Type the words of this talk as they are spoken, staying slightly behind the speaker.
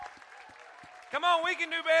Come on, we can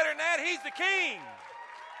do better than that. He's the King.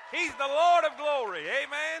 He's the Lord of glory.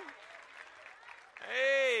 Amen.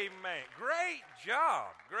 Amen. Great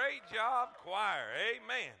job. Great job, choir.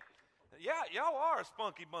 Amen. Yeah, y'all are a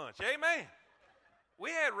spunky bunch. Amen.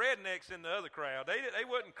 We had rednecks in the other crowd. They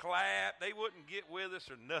wouldn't clap. They wouldn't get with us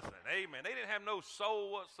or nothing. Amen. They didn't have no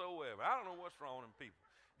soul whatsoever. I don't know what's wrong with them people.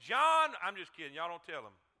 John, I'm just kidding. Y'all don't tell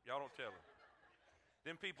them. Y'all don't tell them.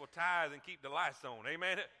 Them people tithe and keep the lights on.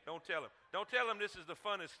 Amen. Don't tell them. Don't tell them this is the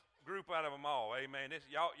funnest group out of them all. Amen.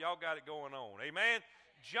 Y'all got it going on. Amen.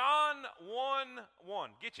 John 1:1.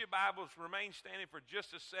 Get your Bibles. Remain standing for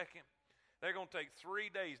just a second. They're going to take 3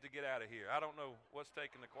 days to get out of here. I don't know what's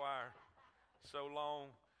taking the choir so long.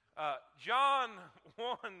 John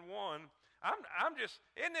 1:1. I'm just,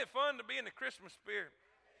 isn't it fun to be in the Christmas spirit?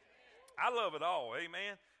 I love it all.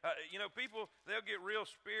 Amen. People, they'll get real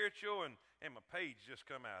spiritual, and my page just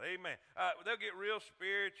come out. Amen. They'll get real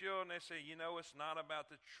spiritual, and they say, it's not about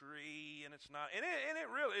the tree, and it's not, and it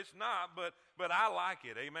really, it's not, but I like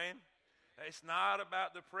it. Amen. It's not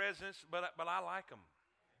about the presents, but I like them.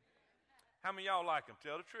 How many of y'all like them?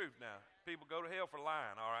 Tell the truth now. People go to hell for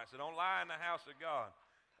lying, all right? So don't lie in the house of God.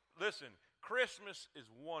 Listen, Christmas is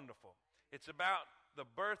wonderful. It's about the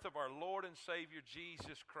birth of our Lord and Savior,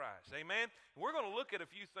 Jesus Christ. Amen? We're going to look at a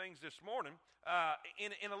few things this morning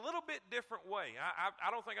in a little bit different way. I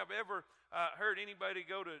don't think I've ever heard anybody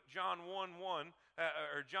go to John 1:1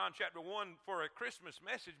 or John chapter 1 for a Christmas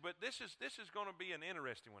message, but this is going to be an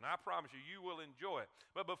interesting one. I promise you will enjoy it.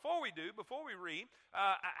 But before we read,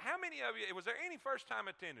 how many of you, was there any first-time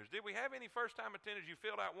attenders? Did we have any first-time attenders? You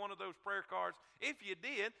filled out one of those prayer cards? If you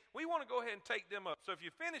did, we want to go ahead and take them up. So if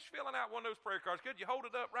you finish filling out one of those prayer cards, could you hold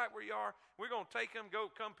it up right where you are? We're going to take them,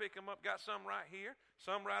 come pick them up. Got some right here,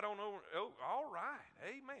 some right on over. Oh, all right.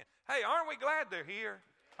 Amen. Hey, aren't we glad they're here?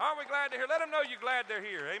 Aren't we glad they're here? Let them know you're glad they're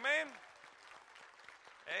here. Amen.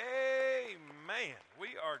 Amen.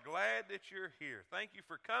 We are glad that you're here. Thank you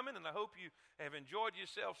for coming, and I hope you have enjoyed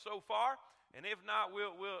yourself so far. And if not,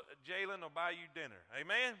 Jalen will buy you dinner.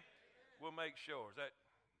 Amen. We'll make sure. Is that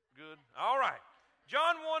good? All right.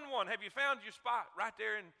 John 1:1. Have you found your spot right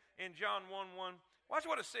there in John 1:1? Watch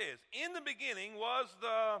what it says. In the beginning was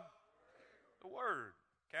the Word.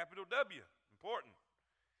 Capital W. Important.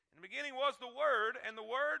 In the beginning was the Word, and the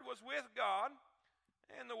Word was with God,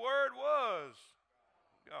 and the Word was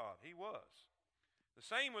God. He was. The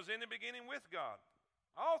same was in the beginning with God.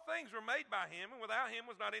 All things were made by Him, and without Him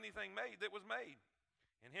was not anything made that was made.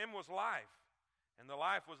 In Him was life, and the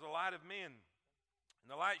life was the light of men. And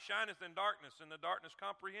the light shineth in darkness, and the darkness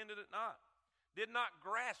comprehended it not, did not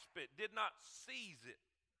grasp it, did not seize it.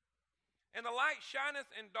 And the light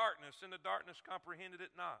shineth in darkness, and the darkness comprehended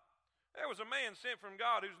it not. There was a man sent from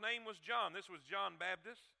God whose name was John. This was John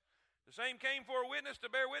Baptist. The same came for a witness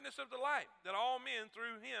to bear witness of the light, that all men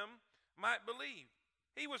through him might believe.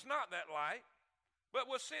 He was not that light,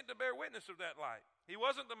 but was sent to bear witness of that light. He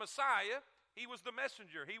wasn't the Messiah. He was the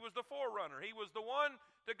messenger. He was the forerunner. He was the one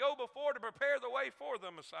to go before to prepare the way for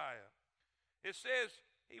the Messiah. It says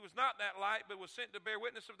he was not that light, but was sent to bear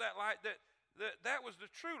witness of that light, that was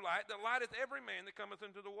the true light that lighteth every man that cometh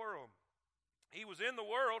into the world. He was in the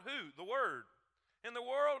world, who? The Word. And the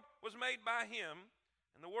world was made by Him,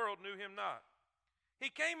 and the world knew Him not. He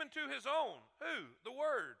came into His own, who? The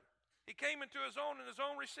Word. He came into His own, and His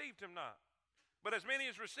own received Him not. But as many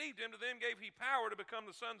as received Him, to them gave He power to become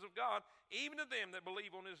the sons of God, even to them that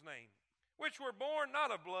believe on His name, which were born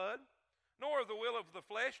not of blood, nor of the will of the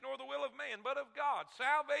flesh, nor the will of man, but of God.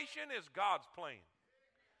 Salvation is God's plan.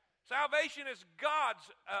 Salvation is God's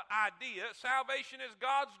idea. Salvation is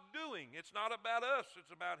God's doing. It's not about us.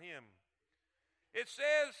 It's about Him. It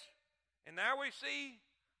says, and now we see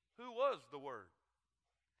who was the Word.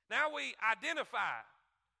 Now we identify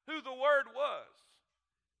who the Word was.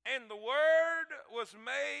 And the Word was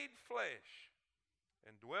made flesh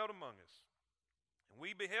and dwelt among us. And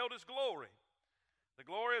we beheld His glory. The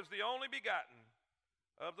glory is the only begotten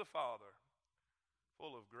of the Father,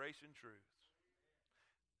 full of grace and truth.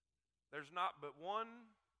 There's not but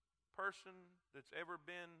one person that's ever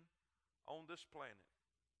been on this planet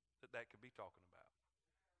that could be talking about.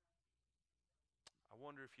 I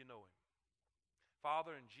wonder if you know Him.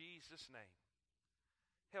 Father, in Jesus' name,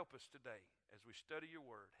 help us today as we study your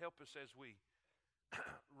word. Help us as we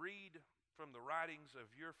read from the writings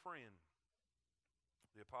of your friend,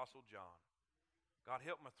 the Apostle John. God,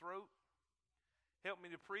 help my throat. Help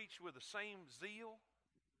me to preach with the same zeal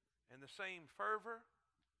and the same fervor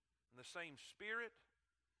and the same spirit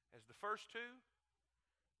as the first two.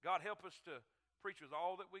 God, help us to preach with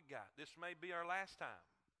all that we got. This may be our last time.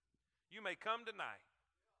 You may come tonight,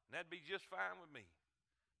 and that'd be just fine with me.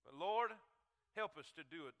 But Lord, help us to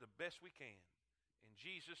do it the best we can. In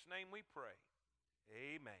Jesus' name we pray.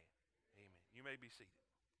 Amen. Amen. You may be seated.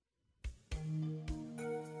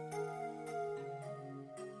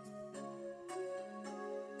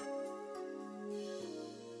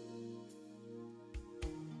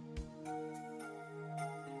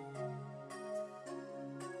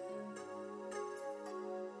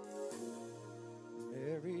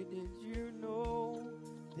 Mary, did you know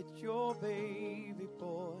that your baby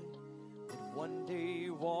boy would one day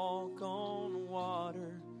walk on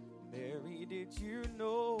water? Mary, did you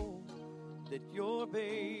know that your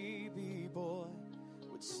baby boy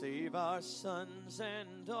would save our sons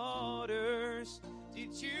and daughters?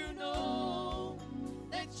 Did you know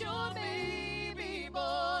that your baby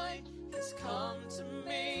boy has come to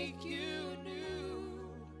make you new?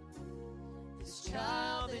 This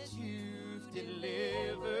child that you've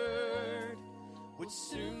delivered would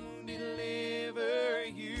soon deliver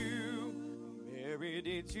you. Mary,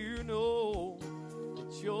 did you know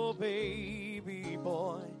that your baby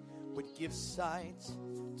boy would give sight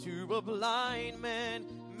to a blind man?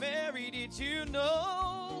 Mary, did you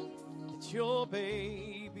know that your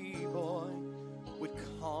baby boy would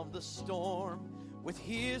calm the storm with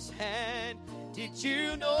his hand? Did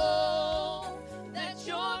you know that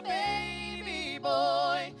your baby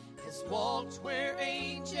boy has walked where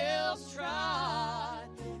angels trod?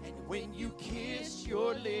 And when you kiss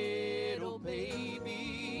your little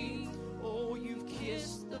baby, oh, you've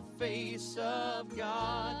kissed the face of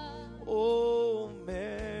God. Oh,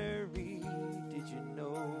 Mary, did you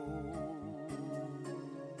know?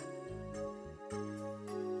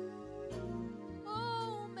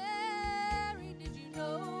 Oh, Mary, did you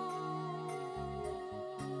know?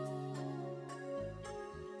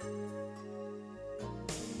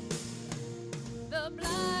 The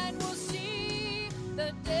blind will see,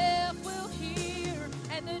 the deaf will hear,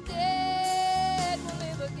 and the dead will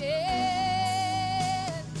live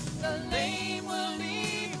again. The lame will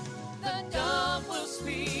leap, the dumb will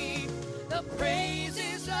speak, the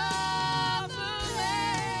praises of the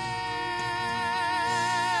Lamb.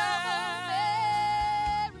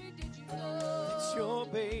 Mary, did you know? It's your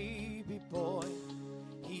baby boy.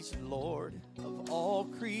 He's Lord of all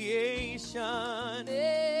creation.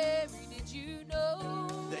 Mary, did you know?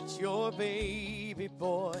 That your baby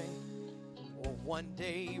boy will one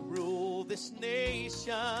day rule this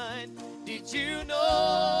nation. Did you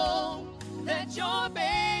know that your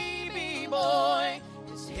baby boy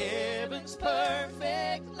is heaven's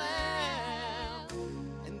perfect lamb?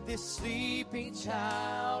 And this sleeping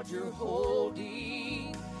child you're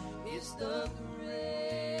holding is the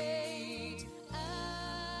great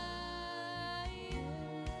I am.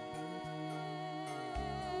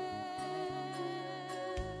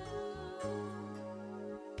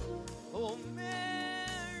 Oh,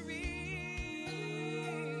 Mary,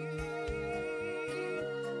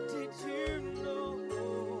 did you know?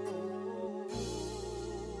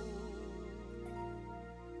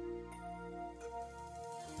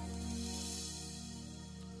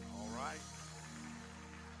 All right.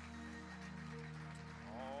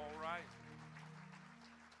 All right.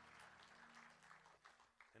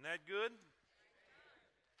 Isn't that good?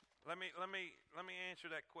 Let me answer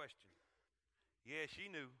that question. Yeah, she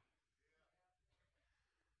knew.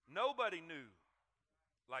 Nobody knew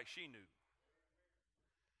like she knew.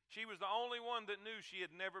 She was the only one that knew she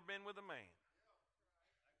had never been with a man.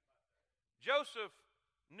 Joseph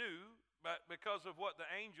knew because of what the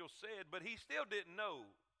angel said, but he still didn't know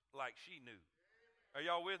like she knew. Are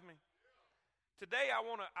y'all with me? Today I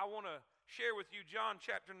want to share with you John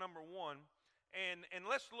chapter number 1, and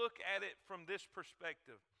let's look at it from this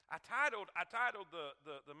perspective. I titled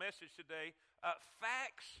the message today,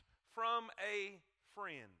 Facts from a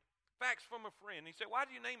Friend. Facts from a friend. He said, why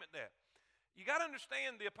do you name it that? You got to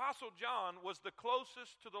understand, the Apostle John was the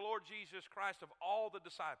closest to the Lord Jesus Christ of all the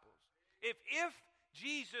disciples. If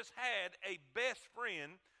Jesus had a best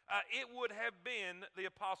friend, it would have been the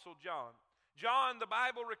Apostle John. John, the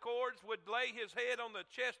Bible records, would lay his head on the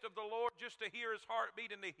chest of the Lord just to hear his heartbeat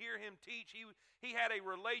and to hear him teach. He had a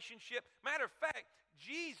relationship. Matter of fact,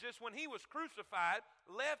 Jesus, when he was crucified,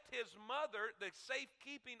 left his mother, the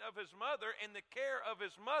safekeeping of his mother and the care of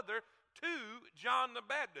his mother, to John the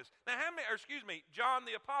Baptist. Now, John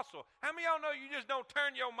the Apostle. How many of y'all know you just don't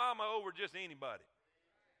turn your mama over just to anybody?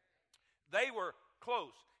 They were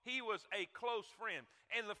close. he was a close friend.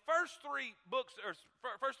 And the first three books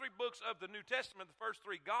of the New Testament, the first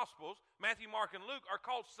three Gospels, Matthew, Mark, and Luke, are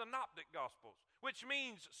called synoptic Gospels, which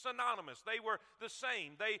means synonymous. They were the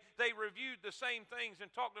same. They reviewed the same things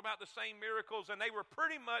and talked about the same miracles, and they were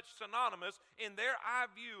pretty much synonymous in their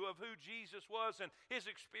eye view of who Jesus was and his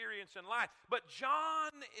experience in life. But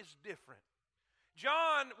John is different.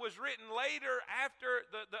 John was written later after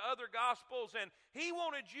the other Gospels, and he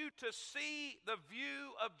wanted you to see the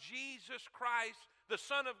view of Jesus Christ, the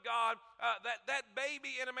Son of God, that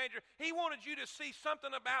baby in a manger. He wanted you to see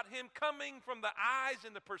something about him coming from the eyes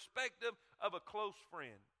and the perspective of a close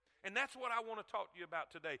friend. And that's what I want to talk to you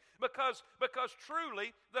about today. Because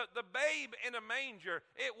truly, the babe in a manger,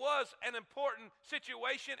 it was an important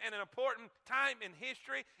situation and an important time in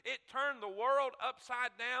history. It turned the world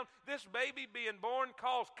upside down. This baby being born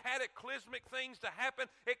caused cataclysmic things to happen.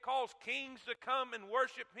 It caused kings to come and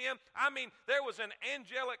worship him. I mean, there was an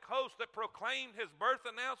angelic host that proclaimed his birth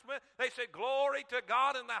announcement. They said, "Glory to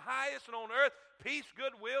God in the highest, and on earth peace,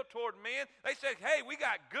 goodwill toward men." They said, "Hey, we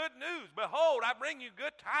got good news. Behold, I bring you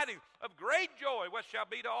good tidings of great joy, what shall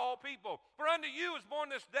be to all people. For unto you is born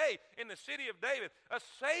this day in the city of David a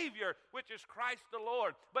Savior, which is Christ the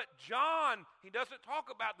Lord." But John, he doesn't talk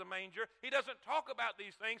about the manger. He doesn't talk about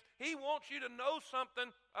these things. He wants you to know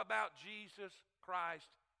something about Jesus Christ,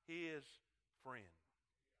 his friend.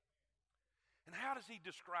 And how does he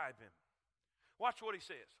describe him? Watch what he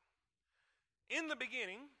says. In the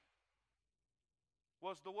beginning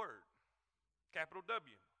was the Word, capital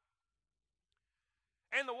W.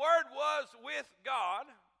 And the Word was with God,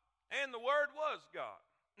 and the Word was God.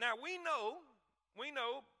 Now we know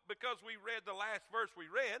because we read the last verse we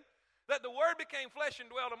read, that the Word became flesh and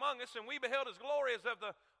dwelt among us, and we beheld his glory as of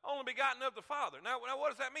the only begotten of the Father. Now what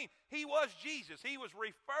does that mean? He was Jesus. He was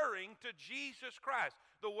referring to Jesus Christ.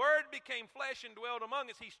 The Word became flesh and dwelt among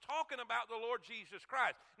us. He's talking about the Lord Jesus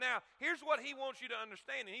Christ. Now, here's what he wants you to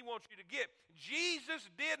understand and he wants you to get. Jesus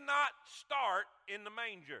did not start in the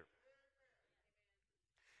manger.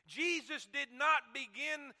 Jesus did not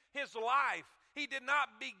begin his life. He did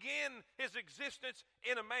not begin his existence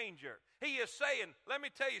in a manger. He is saying, let me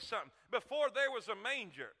tell you something. Before there was a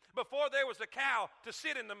manger, before there was a cow to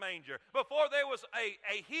sit in the manger, before there was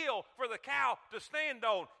a hill for the cow to stand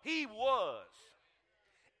on, he was.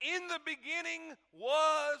 In the beginning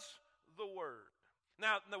was the Word.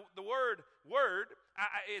 Now, the word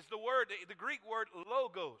is the Greek word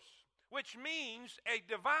logos, which means a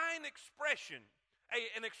divine expression,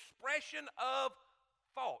 an expression of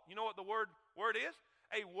thought. You know what the word is?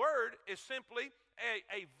 A word is simply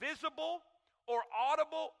a visible or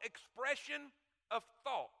audible expression of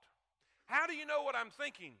thought. How do you know what I'm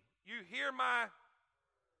thinking? You hear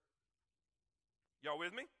y'all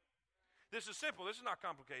with me? This is simple. This is not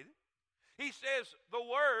complicated. He says the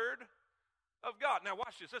Word of God. Now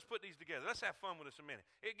watch this. Let's put these together. Let's have fun with this a minute.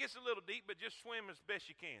 It gets a little deep, but just swim as best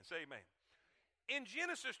you can. Say amen. In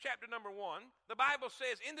Genesis chapter number 1, the Bible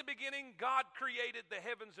says, "In the beginning God created the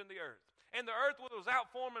heavens and the earth. And the earth was without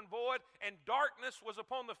form and void, and darkness was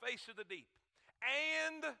upon the face of the deep.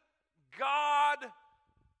 And God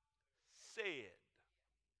said."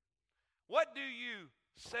 What do you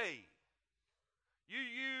say? You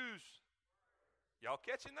use, y'all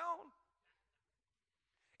catching on?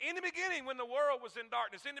 In the beginning, when the world was in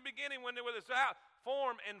darkness, in the beginning, when it was without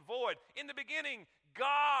form and void, in the beginning,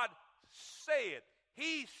 God said.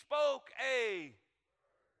 He spoke a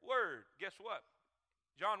word. Guess what?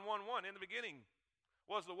 John 1:1, in the beginning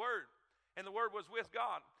was the Word, and the Word was with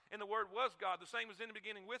God, and the Word was God. The same was in the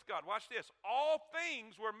beginning with God. Watch this. All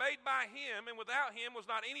things were made by him, and without him was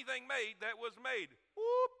not anything made that was made.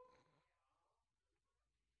 Whoop.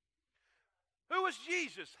 Who was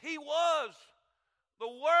Jesus? He was the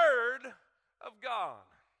Word of God.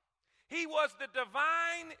 He was the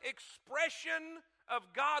divine expression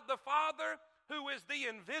of God the Father, who is the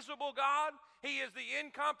invisible God. He is the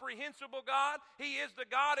incomprehensible God. He is the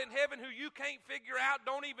God in heaven who you can't figure out.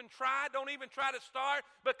 Don't even try to start,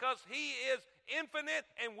 because he is infinite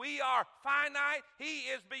and we are finite. He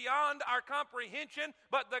is beyond our comprehension.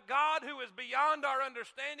 But the God who is beyond our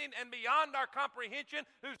understanding and beyond our comprehension,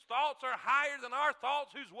 whose thoughts are higher than our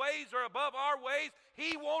thoughts, whose ways are above our ways,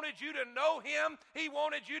 he wanted you to know him. He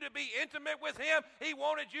wanted you to be intimate with him. He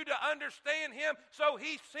wanted you to understand him. So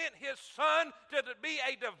he sent his Son to be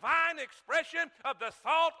a divine expression of the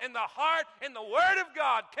thought and the heart, and the Word of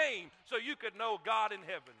God came so you could know God in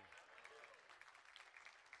heaven.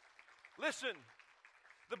 Listen,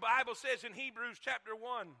 the Bible says in Hebrews chapter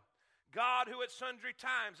 1, God, who at sundry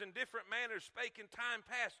times in different manners spake in time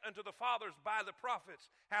past unto the fathers by the prophets.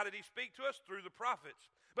 How did he speak to us? Through the prophets.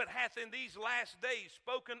 but hath in these last days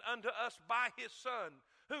spoken unto us by his Son,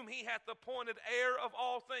 whom he hath appointed heir of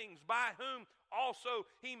all things, by whom also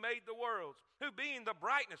he made the worlds, who being the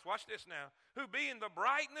brightness, watch this now, who being the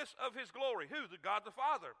brightness of his glory, who? The God the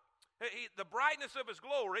Father, the brightness of his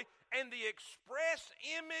glory, and the express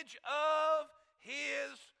image of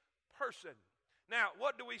his person. Now,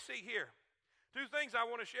 what do we see here? Two things I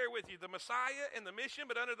want to share with you, the Messiah and the mission,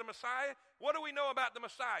 but under the Messiah, what do we know about the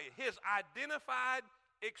Messiah? His identified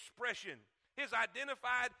expression. His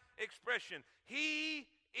identified expression. He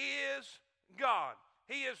is God.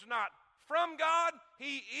 He is not from God.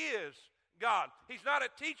 He is God. He's not a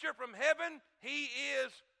teacher from heaven. He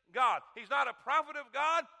is God. He's not a prophet of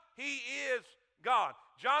God. He is God.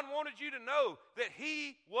 John wanted you to know that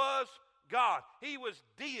he was God. He was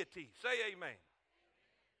deity. Say amen.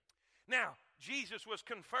 Now, Jesus was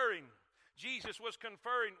conferring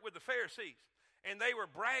with the Pharisees. And they were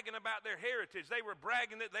bragging about their heritage. They were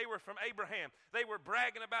bragging that they were from Abraham. They were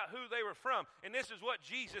bragging about who they were from. And this is what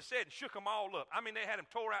Jesus said, shook them all up. I mean, they had him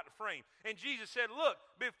tore out the frame. And Jesus said, look,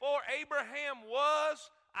 before Abraham was,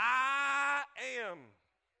 I am.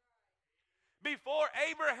 Before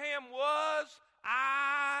Abraham was,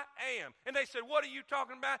 I am. And they said, what are you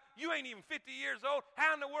talking about? You ain't even 50 years old.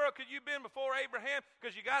 How in the world could you have been before Abraham?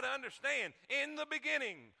 Because you got to understand, in the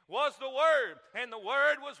beginning was the Word, and the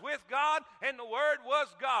Word was with God, and the Word was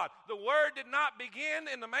God. The Word did not begin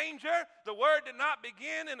in the manger. The Word did not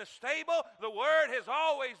begin in a stable. The Word has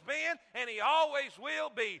always been, and he always will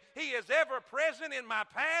be. He is ever present in my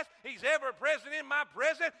past. He's ever present in my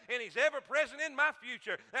present, and he's ever present in my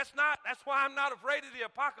future. That's why I'm not afraid of the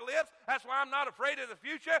apocalypse. That's why I'm not afraid of the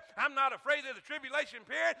future. I'm not afraid of the tribulation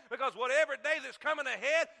period, because whatever day that's coming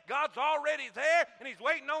ahead, God's already there, and he's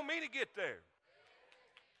waiting on me to get there.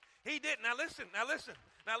 He didn't. Now listen.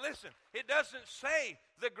 It doesn't say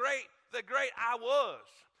the great I was,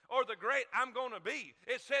 or the great I'm going to be.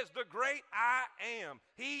 It says the great I am.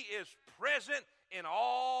 He is present in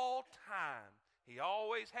all time. He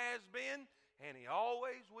always has been, and he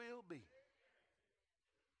always will be.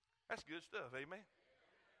 That's good stuff, amen?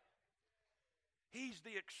 He's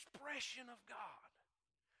the expression of God.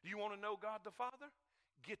 Do you want to know God the Father?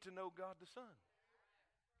 Get to know God the Son.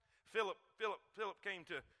 Philip came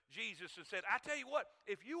to Jesus and said, I tell you what,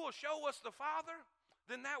 if you will show us the Father,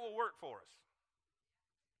 then that will work for us.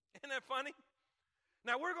 Isn't that funny?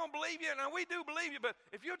 Now we're going to believe you. Now we do believe you, but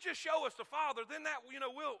if you'll just show us the Father, then that,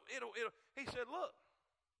 it'll. He said, look,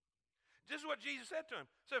 this is what Jesus said to him.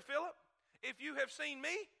 He said, Philip, if you have seen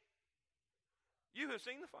me, you have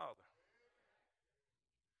seen the Father.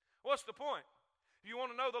 What's the point? If you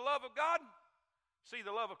want to know the love of God, see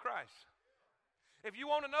the love of Christ. If you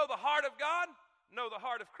want to know the heart of God, know the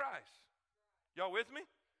heart of Christ. Y'all with me?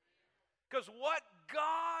 Because what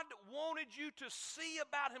God wanted you to see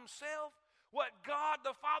about himself, what God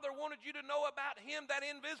the Father wanted you to know about him, that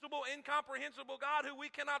invisible, incomprehensible God who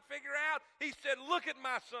we cannot figure out, he said, look at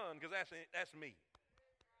my Son, because that's me.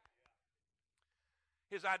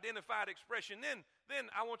 His identified expression. Then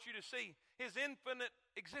I want you to see his infinite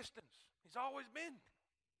existence. He's always been.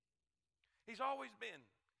 He's always been.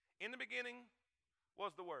 In the beginning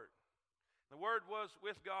was the Word. The Word was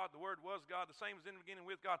with God. The Word was God. The same was in the beginning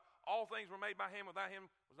with God. All things were made by him. Without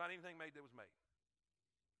him was not anything made that was made.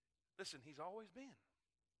 Listen, he's always been.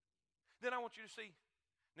 Then I want you to see,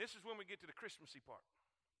 and this is when we get to the Christmassy part.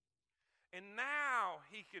 And now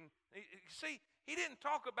he didn't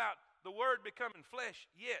talk about the Word becoming flesh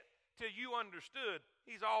yet till you understood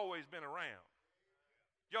he's always been around.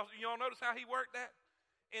 Y'all notice how he worked that?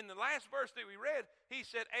 In the last verse that we read, he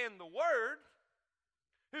said, and the Word,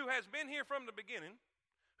 who has been here from the beginning,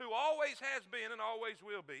 who always has been and always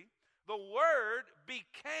will be, the Word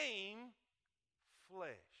became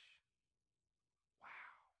flesh.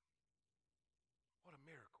 Wow. What a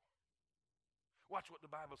miracle. Watch what the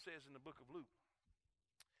Bible says in the book of Luke.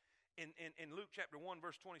 In Luke chapter 1,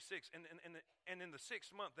 verse 26, and in the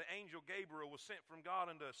 6th month, the angel Gabriel was sent from God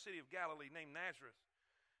unto a city of Galilee named Nazareth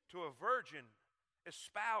to a virgin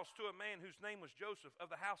espoused to a man whose name was Joseph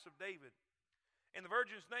of the house of David. And the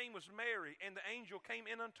virgin's name was Mary, and the angel came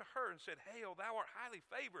in unto her and said, Hail, thou art highly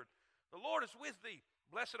favored. The Lord is with thee.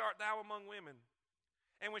 Blessed art thou among women.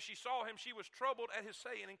 And when she saw him, she was troubled at his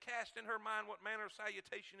saying, and cast in her mind what manner of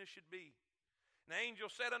salutation it should be. And the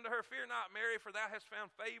angel said unto her, Fear not, Mary, for thou hast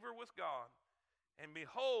found favor with God. And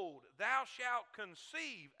behold, thou shalt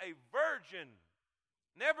conceive a virgin,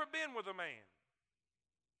 never been with a man.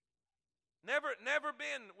 Never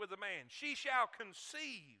been with a man. She shall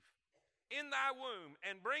conceive in thy womb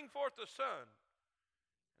and bring forth a son.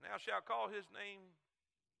 And thou shalt call his name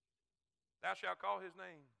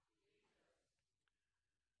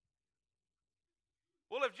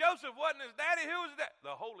Well, if Joseph wasn't his daddy, who was that?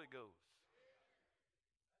 The Holy Ghost.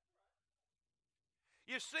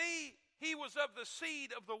 You see, he was of the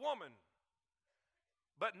seed of the woman,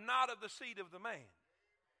 but not of the seed of the man.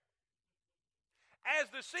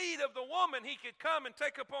 As the seed of the woman, he could come and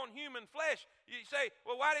take upon human flesh. You say,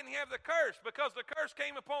 well, why didn't he have the curse? Because the curse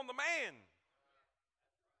came upon the man.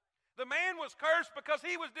 The man was cursed because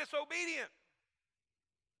he was disobedient.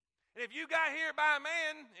 And if you got here by a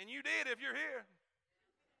man, and you did if you're here,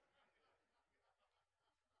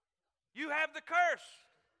 you have the curse.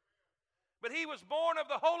 But he was born of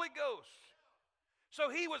the Holy Ghost. So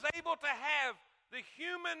he was able to have the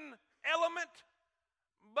human element,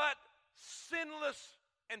 but sinless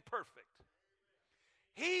and perfect.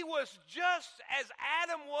 He was just as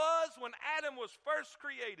Adam was when Adam was first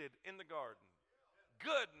created in the garden.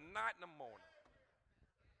 Good night in the morning.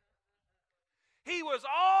 He was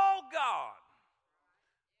all God,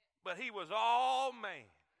 but he was all man.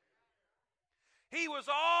 He was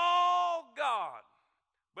all God,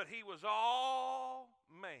 but he was all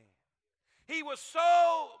man. He was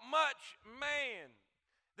so much man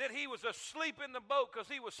that he was asleep in the boat because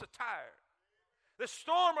he was so tired. The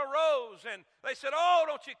storm arose and they said, oh,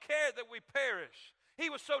 don't you care that we perish? He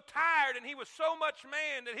was so tired and he was so much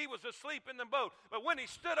man that he was asleep in the boat. But when he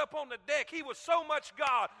stood up on the deck, he was so much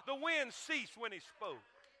God, the wind ceased when he spoke.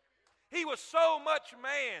 He was so much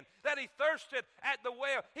man that he thirsted at the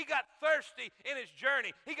well. He got thirsty in his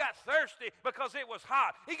journey. He got thirsty because it was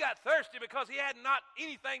hot. He got thirsty because he had not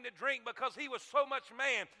anything to drink because he was so much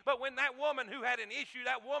man. But when that woman who had an issue,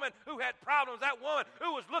 that woman who had problems, that woman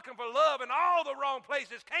who was looking for love in all the wrong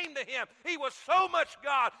places came to him, he was so much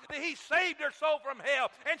God that he saved her soul from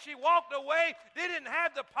hell. And she walked away, didn't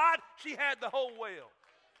have the pot, she had the whole well.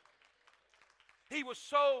 He was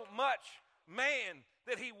so much man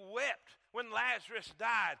that he wept when Lazarus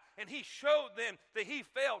died, and he showed them that he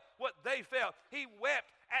felt what they felt. He wept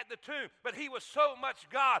at the tomb, but he was so much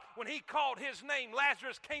God. When he called his name,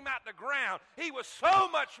 Lazarus came out the ground. He was so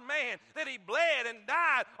much man that he bled and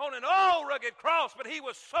died on an old rugged cross, but he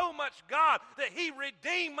was so much God that he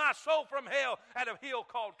redeemed my soul from hell at a hill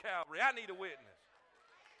called Calvary. I need a witness.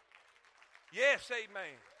 Yes,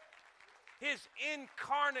 amen. His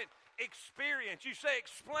incarnate experience. You say,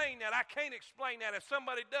 explain that. I can't explain that. If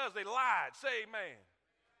somebody does, they lied. Say amen.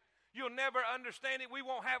 You'll never understand it. We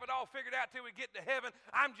won't have it all figured out till we get to heaven.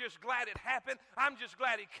 I'm just glad it happened. I'm just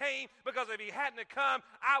glad he came, because if he hadn't come,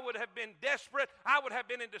 I would have been desperate. I would have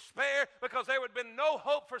been in despair, because there would have been no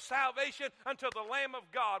hope for salvation until the Lamb of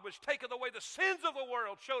God, which taketh away the sins of the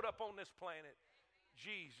world, showed up on this planet.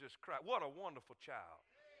 Jesus Christ. What a wonderful child.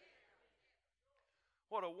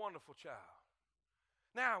 What a wonderful child.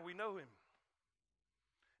 Now we know him.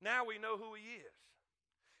 Now we know who he is.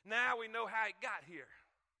 Now we know how he got here.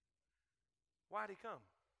 Why'd he come?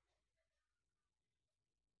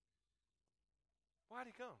 Why'd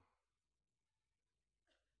he come?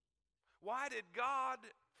 Why did God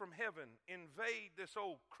from heaven invade this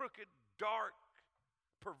old crooked, dark,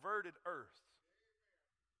 perverted earth?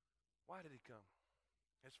 Why did he come?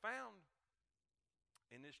 It's found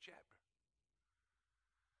in this chapter.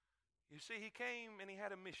 You see, he came and he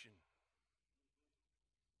had a mission.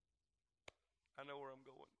 I know where I'm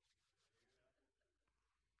going.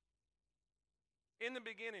 In the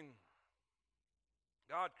beginning,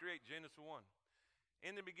 God created Genesis 1.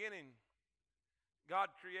 In the beginning,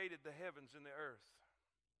 God created the heavens and the earth.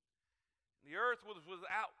 The earth was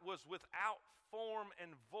without form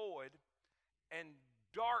and void, and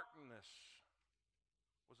darkness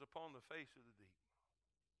was upon the face of the deep.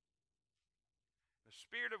 The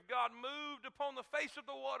Spirit of God moved upon the face of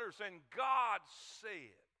the waters, and God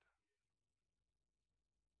said.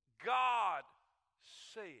 God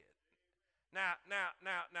said. Now,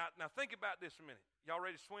 think about this a minute. Y'all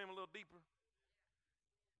ready to swim a little deeper?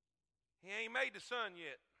 He ain't made the sun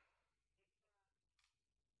yet.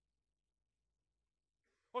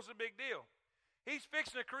 What's the big deal? He's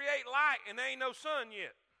fixing to create light, and there ain't no sun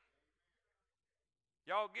yet.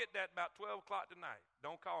 Y'all get that about 12 o'clock tonight.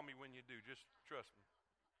 Don't call me when you do. Just trust me.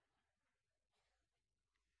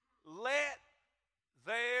 Let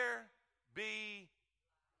there be,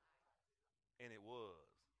 and it was.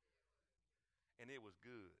 And it was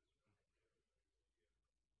good.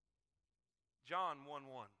 John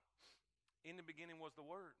 1:1. In the beginning was the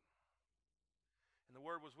Word. And the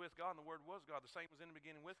Word was with God, and the Word was God. The same was in the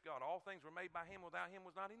beginning with God. All things were made by Him. Without Him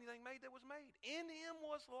was not anything made that was made. In Him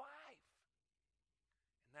was life.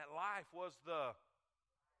 And that life was the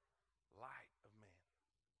light of man.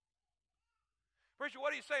 Preacher,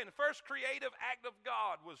 what are you saying? The first creative act of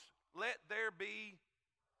God was let there be.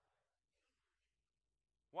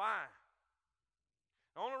 Why?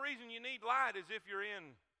 The only reason you need light is if you're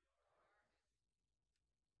in.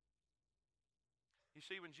 You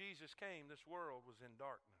see, when Jesus came, this world was in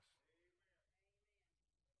darkness.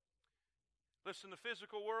 Listen, the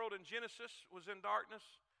physical world in Genesis was in darkness.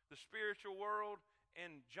 The spiritual world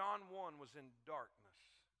in John 1 was in darkness.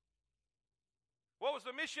 What was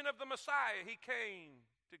the mission of the Messiah? He came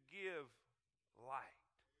to give light.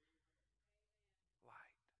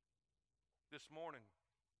 Light. This morning,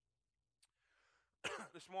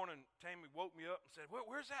 Tammy woke me up and said,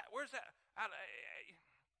 "Where's that? Where's that?" Any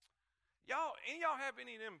of y'all have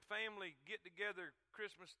any of them family get-together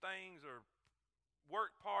Christmas things or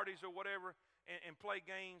work parties or whatever and play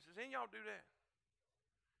games? Does any of y'all do that?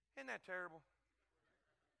 Isn't that terrible?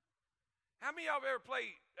 How many of y'all have ever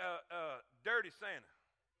played Dirty Santa?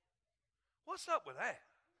 What's up with that?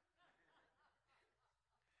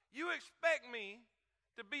 You expect me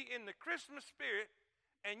to be in the Christmas spirit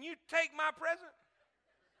and you take my present?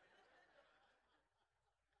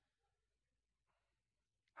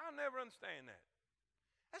 I'll never understand that.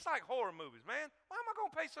 That's like horror movies, man. Why am I going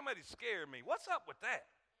to pay somebody to scare me? What's up with that?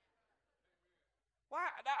 Why?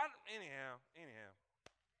 Anyhow.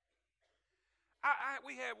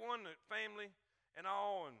 We had one family and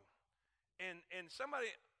all, and somebody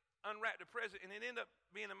unwrapped a present, and it ended up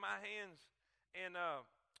being in my hands, and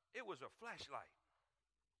it was a flashlight.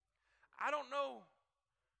 I don't know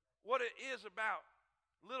what it is about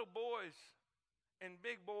little boys and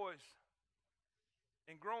big boys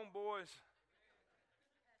and grown boys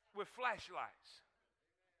with flashlights.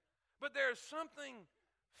 But there's something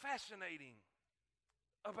fascinating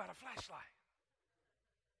about a flashlight.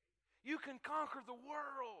 You can conquer the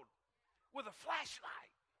world with a flashlight.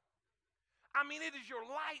 I mean, it is your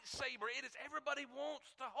lightsaber. It is, everybody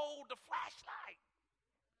wants to hold the flashlight.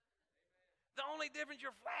 The only difference,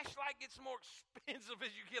 your flashlight gets more expensive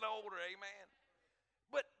as you get older, amen.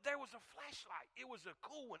 But there was a flashlight. It was a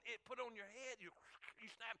cool one. It put on your head. You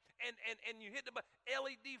snap, and you hit the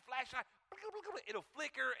LED flashlight. It'll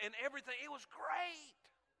flicker and everything. It was great.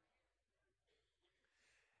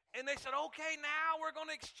 And they said, okay, now we're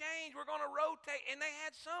going to exchange. We're going to rotate. And they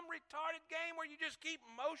had some retarded game where you just keep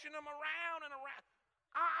motioning them around and around.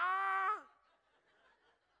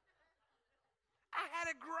 I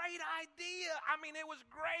had a great idea. I mean, it was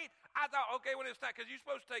great. I thought, okay, when it's time, because you're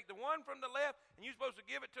supposed to take the one from the left, and you're supposed to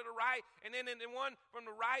give it to the right, and then the one from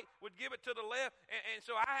the right would give it to the left. And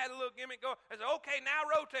so I had a little gimmick go. I said, okay, now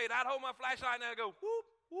rotate. I'd hold my flashlight, and I'd go,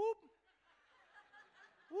 whoop, whoop,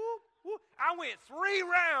 whoop, whoop. I went 3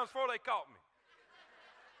 rounds before they caught me.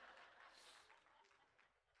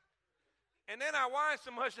 And then I whined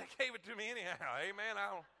so much, they gave it to me anyhow. Amen.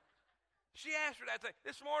 She asked for that thing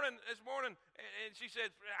this morning, and she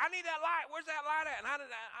said, I need that light. Where's that light at? And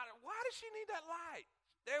why does she need that light?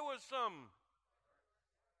 There was some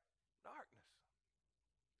darkness.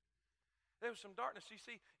 There was some darkness. You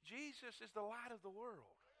see, Jesus is the light of the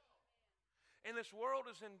world. And this world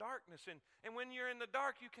is in darkness. And when you're in the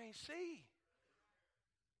dark, you can't see.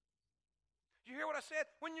 You hear what I said?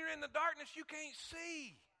 When you're in the darkness, you can't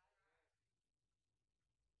see.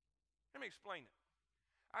 Let me explain it.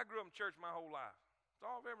 I grew up in church my whole life. That's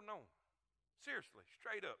all I've ever known. Seriously,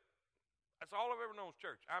 straight up. That's all I've ever known is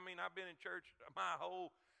church. I mean, I've been in church my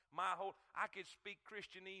whole, I could speak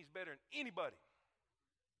Christianese better than anybody.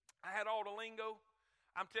 I had all the lingo.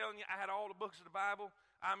 I'm telling you, I had all the books of the Bible.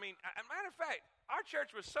 I mean, as a matter of fact, our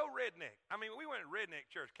church was so redneck. I mean, we went to redneck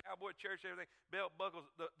church, cowboy church, everything, belt buckles.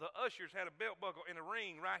 The ushers had a belt buckle and a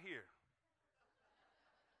ring right here.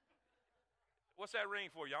 What's that ring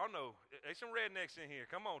for? Y'all know. There's some rednecks in here.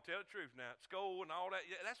 Come on, tell the truth now. Skull and all that.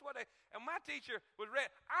 Yeah, that's what they. And my teacher was red.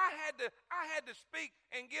 I had to speak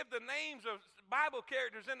and give the names of Bible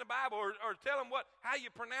characters in the Bible, or tell them how you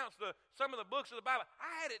pronounce some of the books of the Bible. I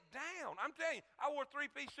had it down. I'm telling you, I wore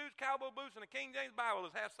 3-piece suits, cowboy boots, and the King James Bible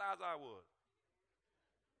is half size I was.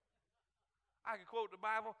 I could quote the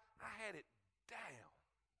Bible. I had it down.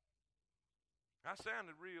 I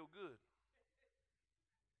sounded real good.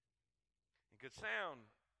 Could sound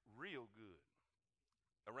real good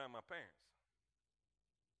around my parents.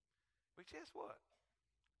 But guess what?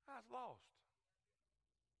 I was lost.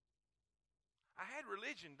 I had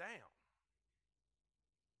religion down.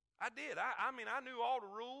 I did. I mean, I knew all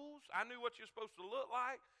the rules. I knew what you're supposed to look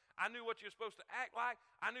like. I knew what you're supposed to act like.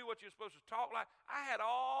 I knew what you're supposed to talk like. I had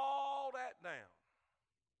all that down.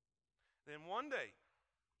 Then one day,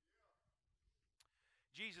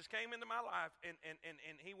 Jesus came into my life, and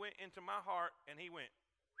he went into my heart, and he went.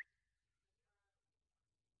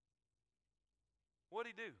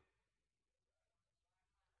 What'd he do?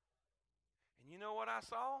 And you know what I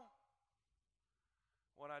saw?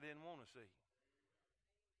 What I didn't want to see.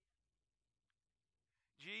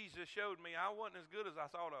 Jesus showed me I wasn't as good as I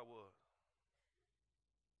thought I was.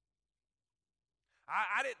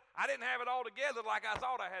 I didn't have it all together like I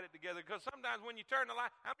thought I had it together, because sometimes when you turn the light,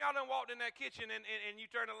 how many of y'all done walked in that kitchen and you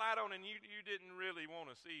turn the light on and you didn't really want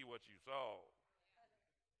to see what you saw?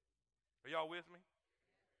 Are y'all with me?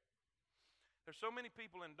 There's so many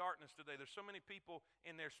people in darkness today. There's so many people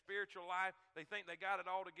in their spiritual life. They think they got it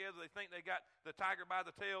all together. They think they got the tiger by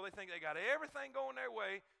the tail. They think they got everything going their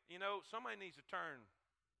way. You know, somebody needs to turn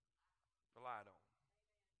the light on.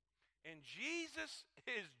 And Jesus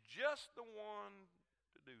is just the one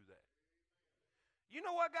to do that. You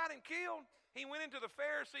know what got him killed? He went into the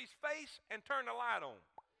Pharisees' face and turned the light on.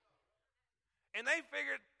 And they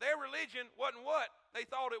figured their religion wasn't what they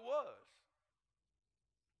thought it was.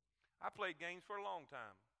 I played games for a long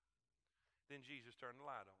time. Then Jesus turned the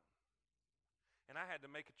light on. And I had to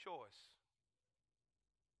make a choice.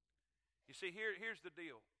 You see, here's the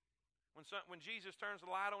deal. When Jesus turns the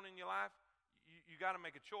light on in your life, you got to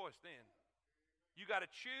make a choice then. You got to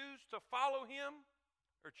choose to follow him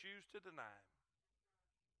or choose to deny him.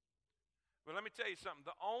 But let me tell you something.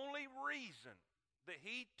 The only reason that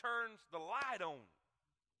he turns the light on,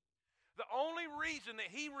 the only reason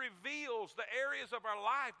that he reveals the areas of our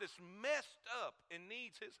life that's messed up and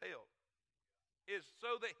needs his help is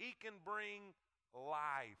so that he can bring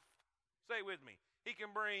life. Say it with me. He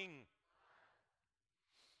brings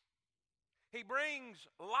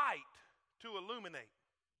light to illuminate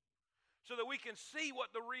so that we can see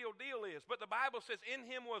what the real deal is. But the Bible says in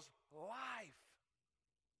him was life.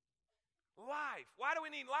 Life. Why do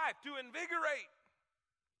we need life? To invigorate.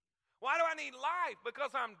 Why do I need life? Because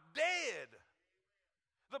I'm dead.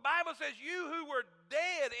 The Bible says you who were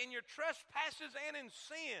dead in your trespasses and in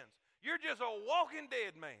sins, you're just a walking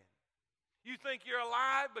dead man. You think you're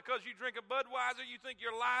alive because you drink a Budweiser. You think you're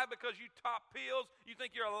alive because you top pills. You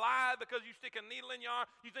think you're alive because you stick a needle in your arm.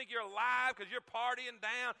 You think you're alive because you're partying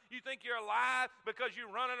down. You think you're alive because you're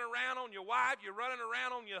running around on your wife. You're running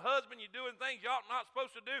around on your husband. You're doing things you ought not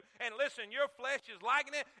supposed to do. And listen, your flesh is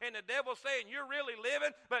liking it, and the devil's saying you're really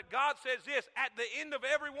living. But God says this, at the end of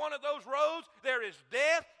every one of those roads, there is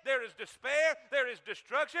death, there is despair, there is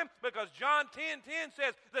destruction, because John 10:10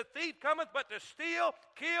 says, the thief cometh but to steal,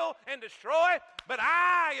 kill, and destroy. But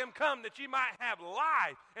I am come that ye might have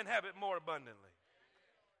life and have it more abundantly.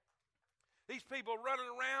 These people running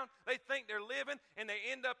around, they think they're living, and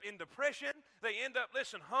they end up in depression. They end up,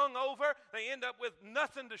 hung over. They end up with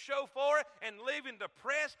nothing to show for it and living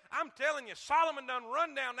depressed. I'm telling you, Solomon done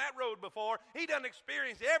run down that road before. He done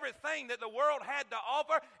experienced everything that the world had to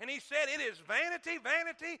offer, and he said, it is vanity,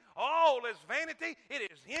 vanity, all is vanity.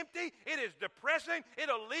 It is empty. It is depressing.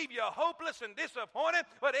 It'll leave you hopeless and disappointed.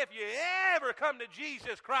 But if you ever come to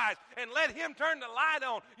Jesus Christ and let him turn the light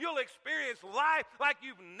on, you'll experience life like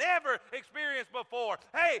you've never experienced before.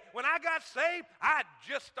 Hey, when I got saved, I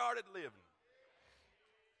just started living.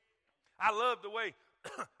 I love the way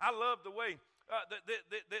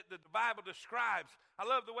the Bible describes. I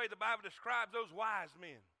love the way the Bible describes those wise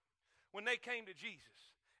men when they came to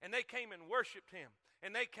Jesus and they came and worshiped him.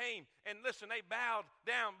 And they came and they bowed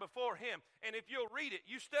down before him. And if you'll read it,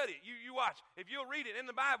 you study it, you watch. If you'll read it in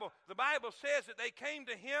the Bible says that they came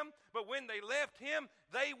to him, but when they left him,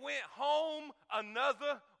 they went home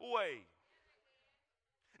another way.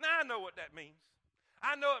 Now, I know what that means.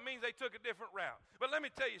 I know it means they took a different route. But let me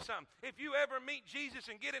tell you something. If you ever meet Jesus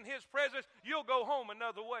and get in his presence, you'll go home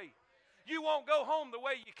another way. You won't go home the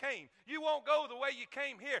way you came. You won't go the way you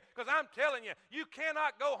came here. Because I'm telling you, you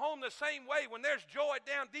cannot go home the same way when there's joy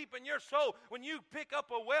down deep in your soul. When you pick up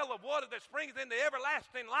a well of water that springs into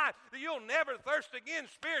everlasting life, that you'll never thirst again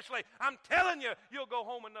spiritually. I'm telling you, you'll go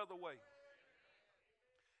home another way.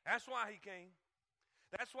 That's why he came.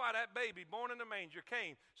 That's why that baby born in the manger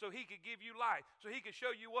came, so he could give you life, so he could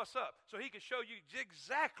show you what's up, so he could show you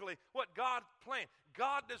exactly what God planned.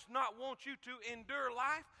 God does not want you to endure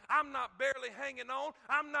life. I'm not barely hanging on.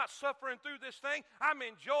 I'm not suffering through this thing. I'm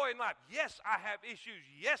enjoying life. Yes, I have issues.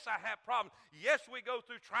 Yes, I have problems. Yes, we go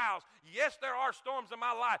through trials. Yes, there are storms in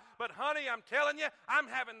my life. But honey, I'm telling you,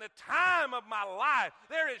 I'm having the time of my life.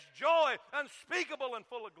 There is joy unspeakable and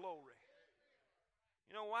full of glory.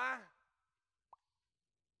 You know why?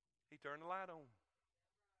 He turned the light on.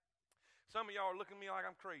 Some of y'all are looking at me like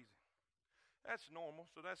I'm crazy. That's normal,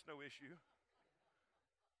 so that's no issue.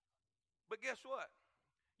 But guess what?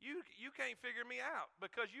 You can't figure me out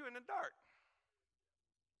because you're in the dark.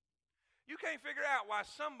 You can't figure out why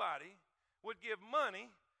somebody would give money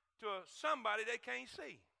to somebody they can't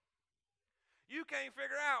see. You can't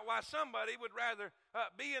figure out why somebody would rather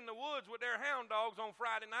be in the woods with their hound dogs on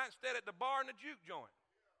Friday night instead at the bar and the juke joint.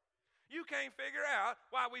 You can't figure out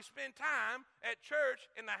why we spend time at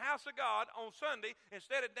church in the house of God on Sunday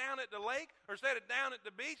instead of down at the lake or instead of down at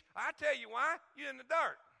the beach. I tell you why. You're in the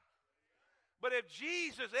dark. But if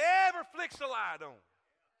Jesus ever flicks a light on,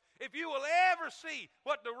 if you will ever see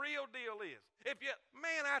what the real deal is,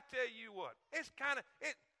 man, I tell you what, it's kind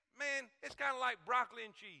of like broccoli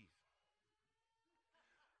and cheese.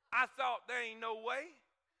 I thought there ain't no way.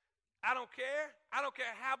 I don't care. I don't care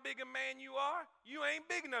how big a man you are. You ain't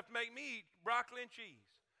big enough to make me eat broccoli and cheese.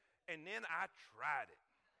 And then I tried it.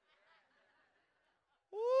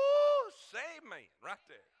 Woo, save man, right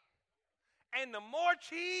there. And the more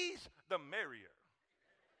cheese, the merrier.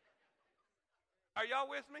 Are y'all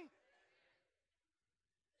with me?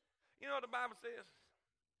 You know what the Bible says?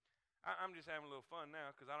 I'm just having a little fun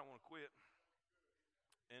now because I don't want to quit.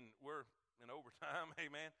 And we're in overtime,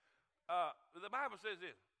 amen. The Bible says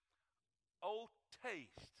this. Oh,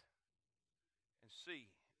 taste and see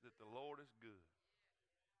that the Lord is good.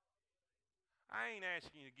 I ain't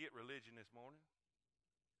asking you to get religion this morning.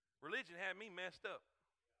 Religion had me messed up.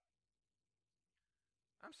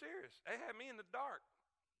 I'm serious. It had me in the dark.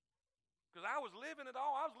 Because I was living it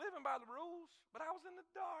all. I was living by the rules, but I was in the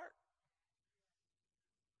dark.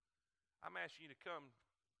 I'm asking you to come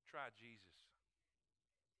try Jesus.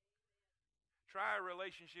 Try a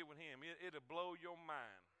relationship with him. It'll blow your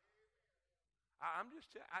mind. I'm just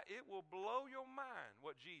telling you, it will blow your mind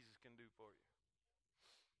what Jesus can do for you.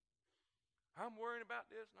 I'm worrying about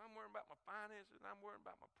this, and I'm worrying about my finances, and I'm worrying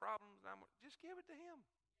about my problems. Just give it to him.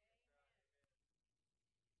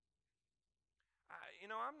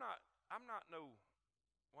 I'm not no,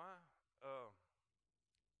 why?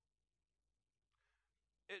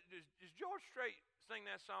 Does George Strait sing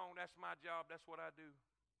that song, That's My Job, That's What I Do?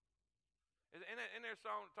 In their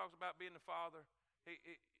song, it talks about being the father.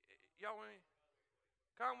 Y'all with me?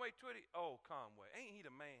 Conway Twitty. Oh, Conway. Ain't he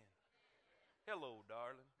the man? Hello,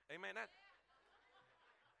 darling. Amen.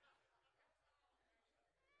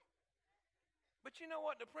 But you know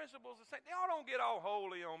what? The principles are saying, y'all don't get all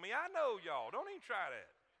holy on me. I know y'all. Don't even try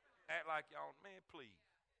that. Act like y'all, man, please.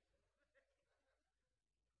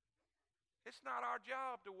 It's not our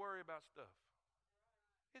job to worry about stuff.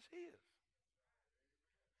 It's his.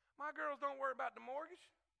 My girls don't worry about the mortgage.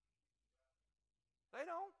 They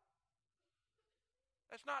don't.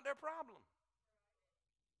 That's not their problem.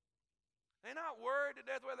 They're not worried that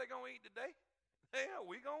that's where they're going to eat today. Yeah,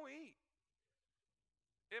 we're going to eat.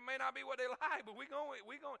 It may not be what they like, but we're going.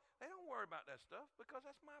 They don't worry about that stuff because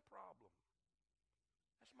that's my problem.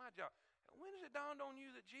 That's my job. And when has it dawned on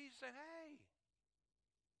you that Jesus said, hey,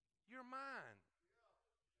 you're mine.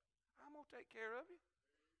 I'm going to take care of you.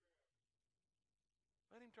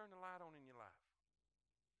 Let him turn the light on in your life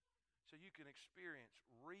so you can experience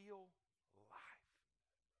real life.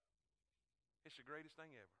 It's the greatest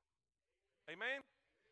thing ever. Amen?